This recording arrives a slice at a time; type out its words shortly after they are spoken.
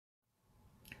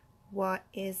What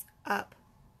is up?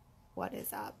 What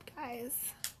is up, guys?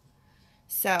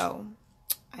 So,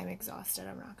 I'm exhausted,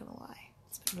 I'm not gonna lie.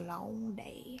 It's been a long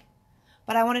day.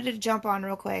 But I wanted to jump on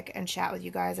real quick and chat with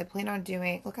you guys. I plan on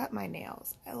doing, look at my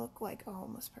nails. I look like a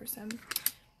homeless person.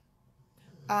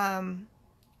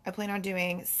 I plan on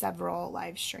doing several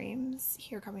live streams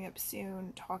here coming up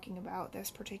soon talking about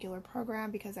this particular program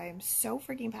because I am so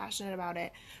freaking passionate about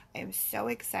it. I am so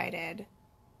excited.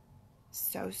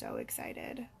 So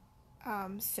excited.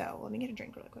 So let me get a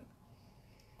drink really quick.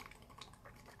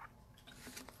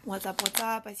 What's up? What's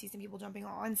up? I see some people jumping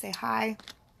on. Say hi.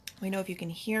 Let me know if you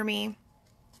can hear me.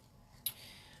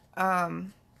 Yay.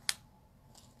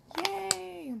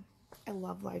 I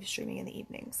love live streaming in the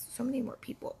evenings. So many more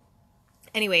people.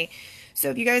 Anyway, so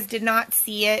if you guys did not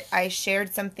see it, I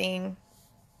shared something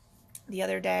the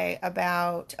other day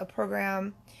about a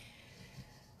program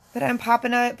that I'm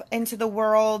popping up into the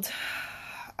world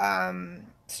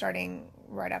starting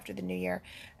right after the new year.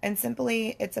 And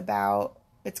simply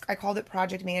I called it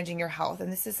Project Managing Your Health.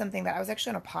 And this is something that I was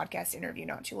actually on a podcast interview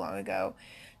not too long ago,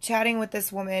 chatting with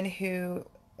this woman who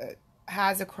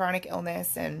has a chronic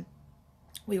illness. And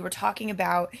we were talking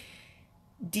about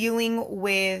dealing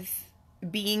with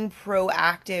being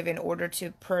proactive in order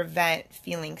to prevent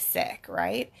feeling sick,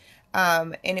 right?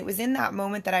 And it was in that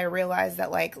moment that I realized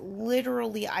that, like,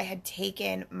 literally I had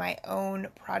taken my own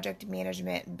project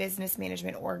management, business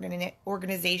management,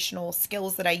 organizational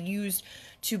skills that I used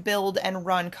to build and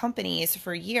run companies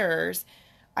for years.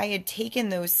 I had taken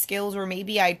those skills, or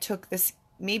maybe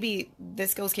maybe the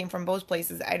skills came from both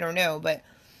places, I don't know, but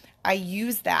I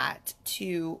used that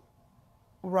to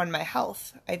run my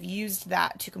health. I've used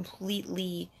that to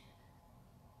completely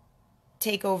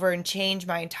take over and change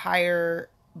my entire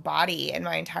body and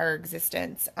my entire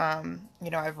existence.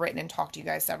 I've written and talked to you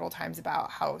guys several times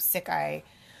about how sick I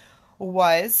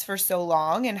was for so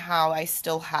long and how I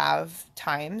still have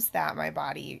times that my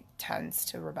body tends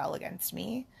to rebel against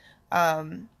me.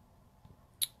 And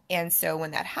so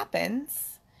when that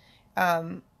happens,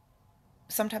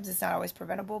 sometimes it's not always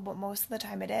preventable, but most of the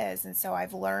time it is. And so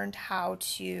I've learned how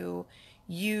to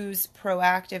use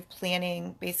proactive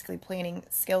planning, basically planning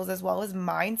skills as well as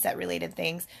mindset related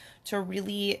things to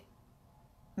really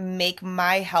make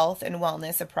my health and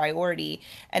wellness a priority.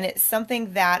 And it's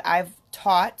something that I've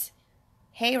taught,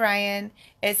 hey Ryan,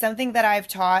 it's something that I've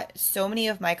taught so many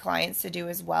of my clients to do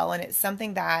as well. And it's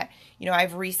something that,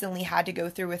 I've recently had to go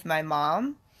through with my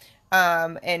mom.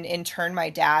 And in turn, my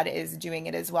dad is doing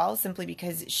it as well, simply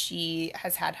because she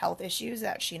has had health issues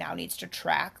that she now needs to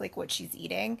track, like what she's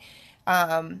eating,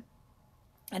 and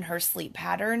her sleep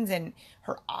patterns and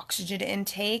her oxygen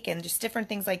intake and just different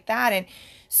things like that. And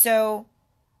so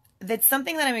that's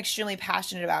something that I'm extremely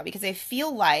passionate about because I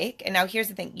feel like, and now here's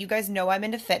the thing, you guys know I'm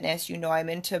into fitness, I'm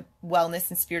into wellness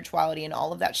and spirituality and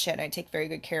all of that shit. And I take very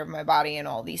good care of my body and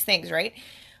all these things, right?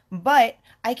 But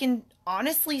I can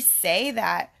honestly say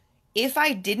that if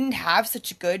I didn't have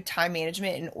such good time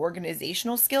management and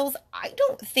organizational skills, I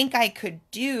don't think I could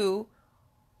do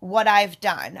what I've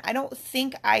done. I don't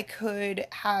think I could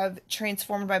have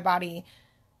transformed my body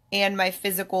and my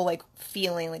physical, like,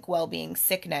 feeling, like, well-being,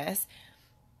 sickness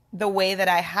the way that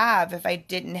I have if I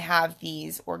didn't have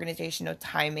these organizational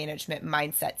time management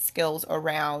mindset skills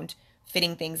around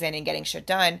fitting things in and getting shit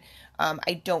done.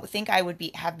 I don't think I would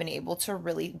have been able to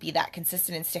really be that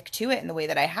consistent and stick to it in the way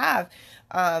that I have.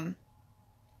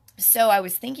 So I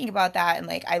was thinking about that, and,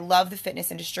 like, I love the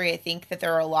fitness industry. I think that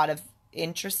there are a lot of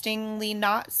interestingly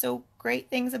not so great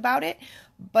things about it,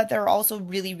 but there are also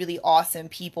really, really awesome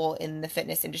people in the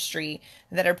fitness industry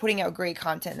that are putting out great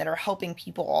content, that are helping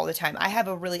people all the time. I have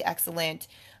a really excellent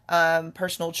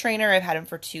personal trainer. I've had him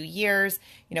for 2 years.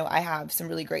 I have some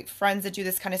really great friends that do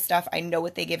this kind of stuff. I know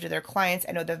what they give to their clients.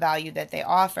 I know the value that they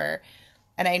offer.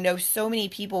 And I know so many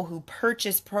people who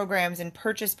purchase programs and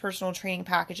purchase personal training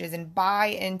packages and buy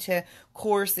into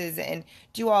courses and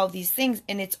do all of these things,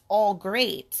 and it's all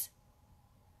great.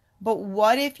 But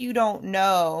what if you don't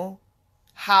know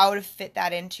how to fit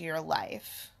that into your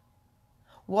life?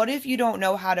 What if you don't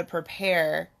know how to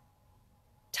prepare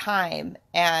time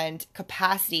and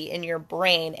capacity in your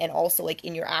brain and also, like,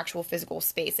 in your actual physical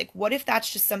space? Like, what if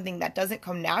that's just something that doesn't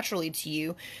come naturally to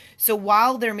you? So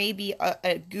while there may be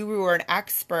a guru or an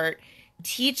expert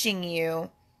teaching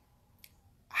you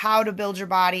how to build your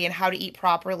body and how to eat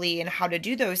properly and how to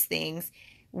do those things,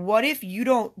 what if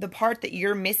the part that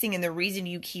you're missing and the reason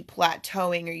you keep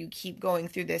plateauing or you keep going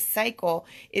through this cycle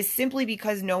is simply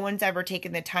because no one's ever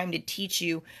taken the time to teach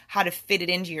you how to fit it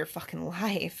into your fucking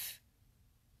life?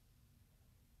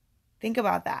 Think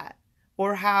about that.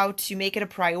 Or how to make it a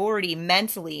priority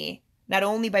mentally, not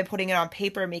only by putting it on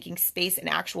paper, making space and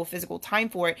actual physical time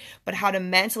for it, but how to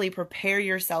mentally prepare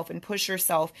yourself and push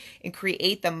yourself and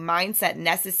create the mindset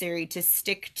necessary to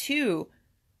stick to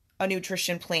a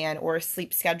nutrition plan or a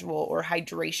sleep schedule or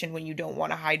hydration when you don't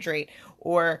want to hydrate,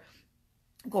 or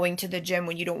going to the gym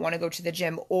when you don't want to go to the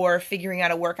gym, or figuring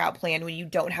out a workout plan when you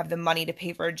don't have the money to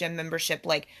pay for a gym membership,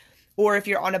 like, or if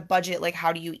you're on a budget, like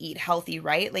how do you eat healthy,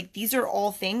 right? Like these are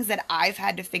all things that I've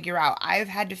had to figure out. I've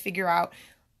had to figure out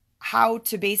how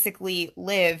to basically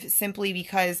live simply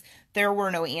because there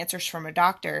were no answers from a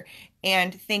doctor.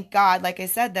 And thank God, like I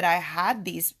said, that I had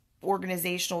these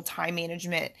organizational time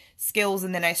management skills,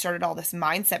 and then I started all this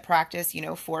mindset practice,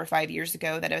 4 or 5 years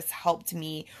ago, that has helped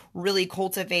me really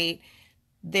cultivate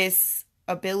this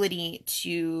ability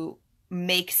to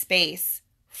make space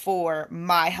for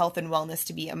my health and wellness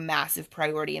to be a massive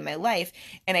priority in my life.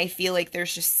 And I feel like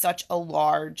there's just such a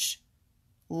large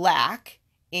lack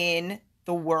in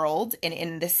the world and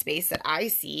in the space that I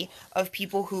see of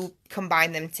people who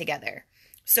combine them together.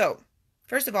 So,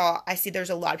 first of all, I see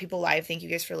there's a lot of people live. Thank you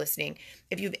guys for listening.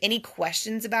 If you have any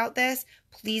questions about this,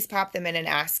 please pop them in and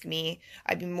ask me.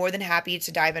 I'd be more than happy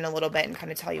to dive in a little bit and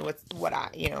kind of tell you what I,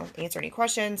 answer any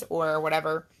questions or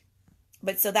whatever.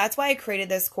 But so that's why I created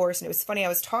this course. And it was funny, I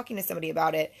was talking to somebody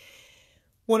about it,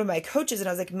 one of my coaches, and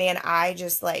I was like, man, I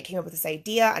just like came up with this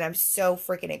idea and I'm so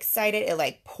freaking excited. It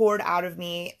like poured out of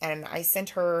me, and I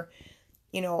sent her,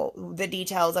 the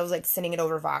details. I was like sending it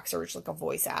over Voxer, which is like a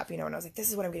voice app, and I was like, this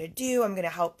is what I'm going to do. I'm going to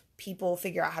help people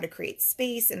figure out how to create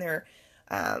space in their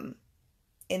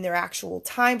actual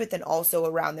time, but then also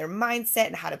around their mindset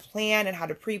and how to plan and how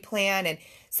to pre-plan and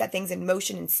set things in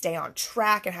motion and stay on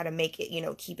track and how to make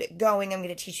it, keep it going. I'm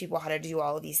going to teach people how to do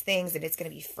all of these things, and it's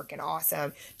going to be freaking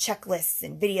awesome. Checklists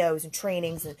and videos and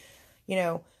trainings, and,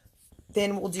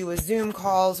 then we'll do a Zoom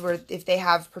calls where if they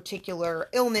have particular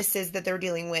illnesses that they're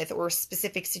dealing with or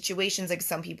specific situations, like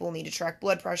some people need to track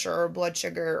blood pressure or blood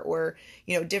sugar or,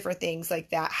 different things like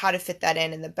that, how to fit that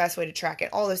in and the best way to track it,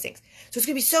 all those things. So it's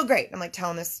going to be so great. I'm like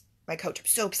telling my coach, I'm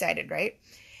so excited, right?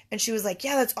 And she was like,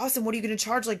 yeah, that's awesome. What are you going to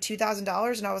charge? Like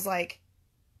 $2,000? And I was like,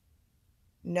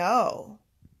 no,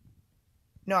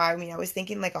 I was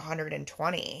thinking like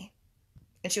 120.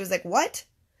 And she was like, what?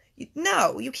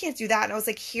 No, you can't do that. And I was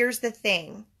like, here's the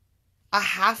thing. I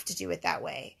have to do it that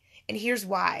way. And here's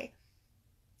why.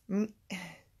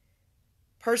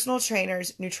 Personal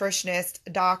trainers, nutritionists,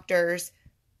 doctors,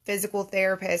 physical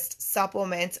therapists,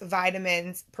 supplements,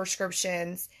 vitamins,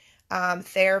 prescriptions,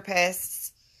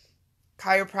 therapists,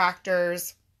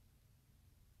 chiropractors,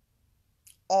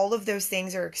 all of those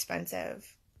things are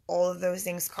expensive. All of those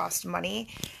things cost money.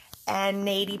 And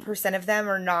 80% of them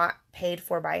are not paid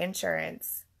for by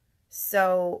insurance.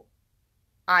 So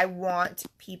I want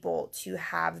people to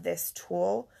have this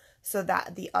tool so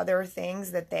that the other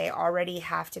things that they already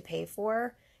have to pay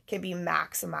for can be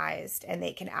maximized and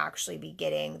they can actually be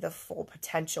getting the full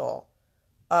potential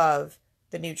of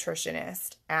the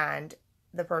nutritionist and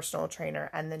the personal trainer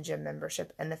and the gym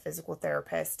membership and the physical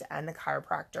therapist and the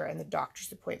chiropractor and the doctor's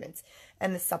appointments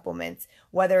and the supplements.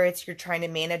 Whether it's you're trying to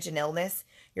manage an illness,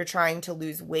 you're trying to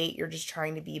lose weight, you're just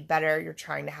trying to be better, you're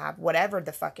trying to have whatever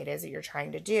the fuck it is that you're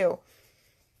trying to do.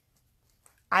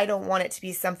 I don't want it to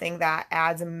be something that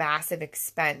adds a massive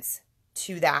expense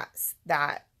to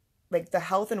that like the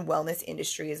health and wellness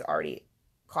industry is already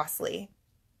costly.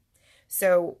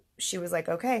 So she was like,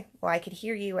 okay, well, I can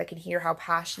hear you. I can hear how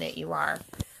passionate you are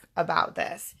about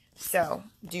this. So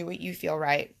do what you feel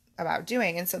right about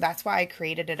doing. And so that's why I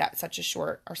created it at such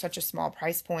a small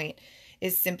price point,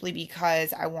 is simply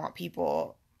because I want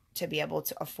people to be able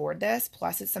to afford this.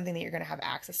 Plus it's something that you're going to have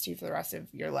access to for the rest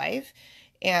of your life.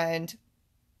 And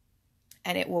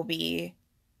it will be,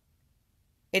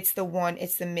 it's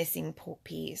the missing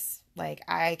piece. Like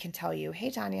I can tell you, hey,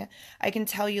 Tanya, I can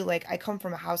tell you, like, I come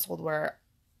from a household where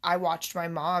I watched my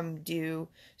mom do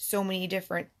so many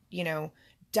different,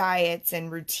 diets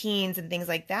and routines and things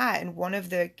like that.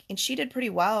 And she did pretty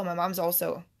well. My mom's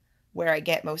also where I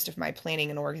get most of my planning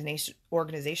and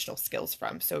organizational skills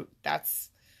from. So that's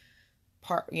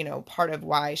part of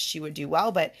why she would do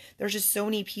well. But there's just so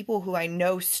many people who I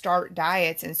know start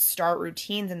diets and start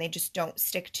routines and they just don't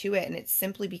stick to it. And it's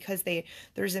simply because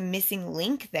there's a missing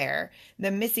link there.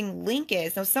 The missing link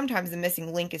is, now sometimes the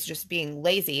missing link is just being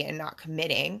lazy and not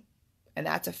committing. And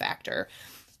that's a factor.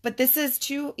 But this is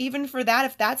too, even for that,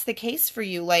 if that's the case for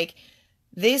you, like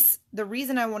the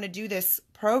reason I want to do this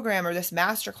program or this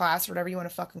masterclass or whatever you want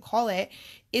to fucking call it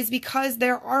is because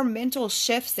there are mental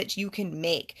shifts that you can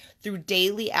make through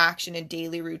daily action and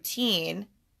daily routine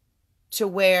to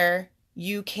where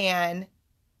you can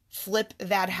flip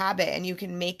that habit and you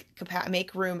can make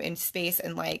room and space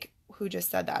and like who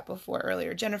just said that before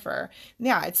earlier? Jennifer.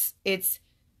 Yeah, it's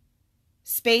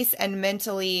space and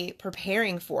mentally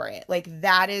preparing for it. Like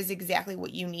that is exactly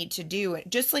what you need to do.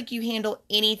 Just like you handle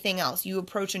anything else, you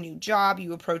approach a new job,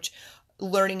 you approach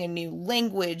learning a new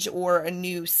language or a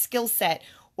new skill set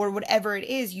or whatever it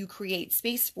is, you create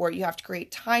space for it. You have to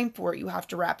create time for it. You have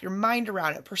to wrap your mind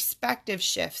around it, perspective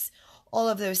shifts, all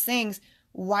of those things.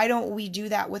 Why don't we do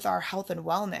that with our health and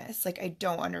wellness? Like, I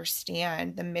don't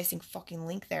understand the missing fucking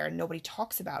link there and nobody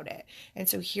talks about it. And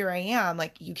so here I am,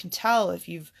 like you can tell if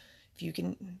you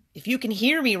can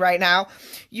hear me right now,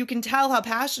 you can tell how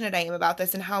passionate I am about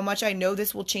this and how much I know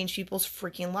this will change people's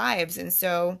freaking lives. And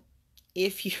so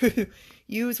if you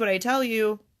use what I tell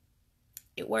you,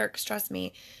 it works, trust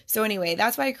me. So anyway,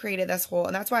 that's why I created this whole,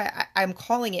 and that's why I'm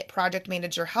calling it Project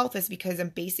Manager Health, is because I'm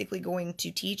basically going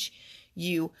to teach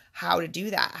you how to do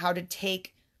that, how to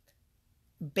take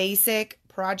basic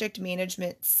project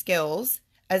management skills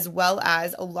as well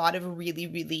as a lot of really,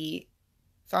 really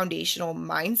foundational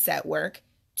mindset work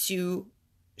to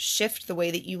shift the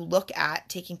way that you look at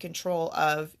taking control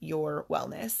of your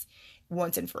wellness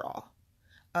once and for all.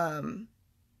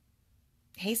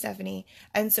 Hey, Stephanie.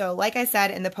 And so, like I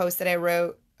said in the post that I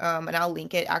wrote, and I'll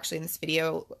link it actually in this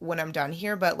video when I'm done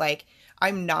here, but like,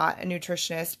 I'm not a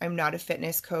nutritionist. I'm not a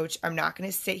fitness coach. I'm not going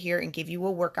to sit here and give you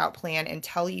a workout plan and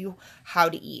tell you how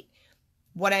to eat.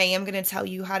 What I am going to tell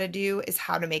you how to do is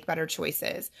how to make better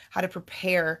choices, how to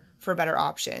prepare for better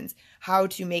options, how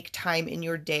to make time in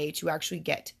your day to actually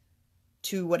get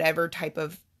to whatever type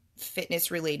of fitness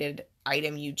related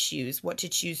item you choose, what to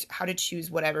choose, how to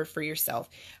choose whatever for yourself,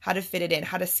 how to fit it in,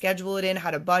 how to schedule it in, how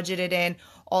to budget it in,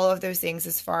 all of those things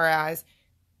as far as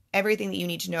everything that you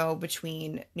need to know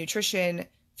between nutrition,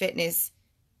 fitness,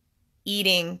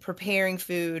 eating, preparing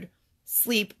food,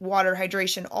 sleep, water,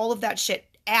 hydration, all of that shit,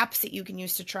 apps that you can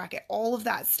use to track it, all of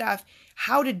that stuff,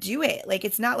 how to do it. Like,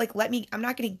 it's not like, I'm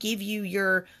not going to give you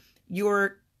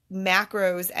your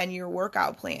macros and your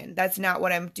workout plan. That's not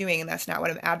what I'm doing. And that's not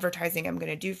what I'm advertising I'm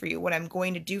going to do for you. What I'm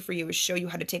going to do for you is show you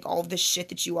how to take all of this shit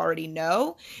that you already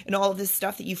know and all of this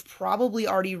stuff that you've probably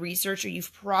already researched or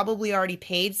you've probably already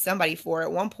paid somebody for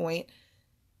at one point,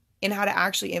 and how to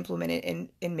actually implement it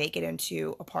and make it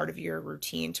into a part of your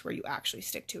routine to where you actually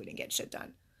stick to it and get shit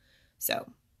done.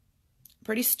 So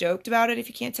pretty stoked about it. If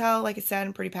you can't tell, like I said,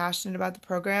 I'm pretty passionate about the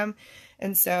program.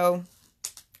 And so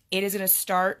it is going to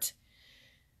start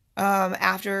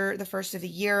after the first of the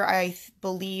year. I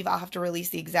believe I'll have to release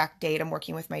the exact date. I'm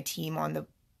working with my team on the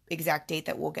exact date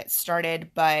that we'll get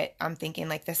started, but I'm thinking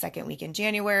like the second week in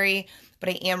January. But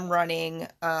I am running,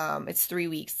 it's 3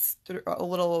 weeks, a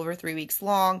little over 3 weeks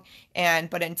long.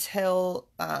 But until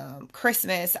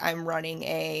Christmas, I'm running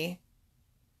a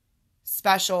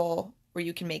special where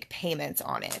you can make payments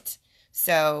on it.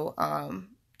 So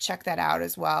check that out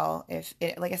as well. If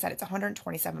it, like I said, it's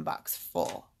 $127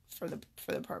 full for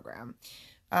the program.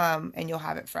 And you'll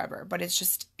have it forever. But it's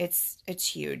just, it's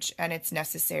huge and it's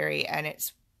necessary, and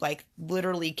it's like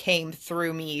literally came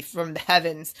through me from the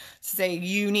heavens to say,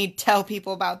 you need to tell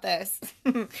people about this.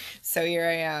 So here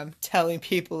I am telling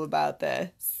people about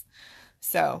this.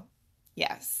 So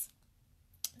yes,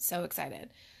 so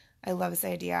excited. I love this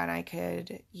idea and I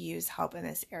could use help in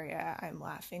this area. I'm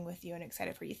laughing with you and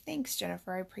excited for you. Thanks,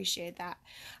 Jennifer. I appreciate that.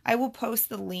 I will post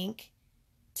the link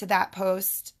to that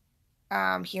post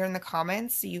here in the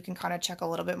comments so you can kind of check a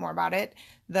little bit more about it.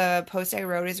 The post I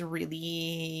wrote is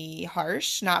really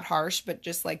harsh, not harsh, but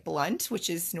just like blunt, which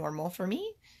is normal for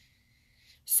me.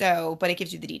 So, but it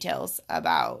gives you the details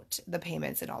about the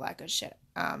payments and all that good shit.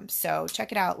 So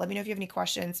check it out. Let me know if you have any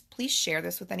questions. Please share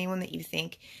this with anyone that you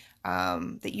think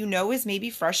that you know is maybe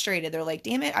frustrated. They're like,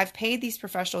 damn it, I've paid these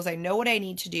professionals. I know what I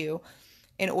need to do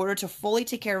in order to fully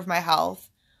take care of my health,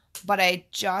 but I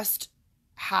just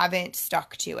haven't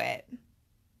stuck to it.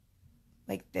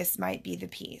 Like, this might be the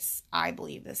piece. I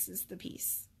believe this is the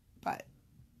piece, but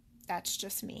that's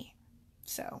just me.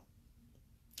 So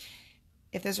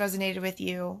if this resonated with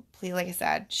you, please, like I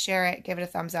said, share it, give it a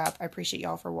thumbs up. I appreciate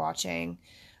y'all for watching.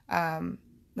 Let me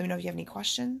know if you have any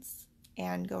questions,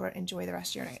 and go enjoy the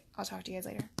rest of your night. I'll talk to you guys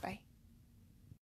later. Bye.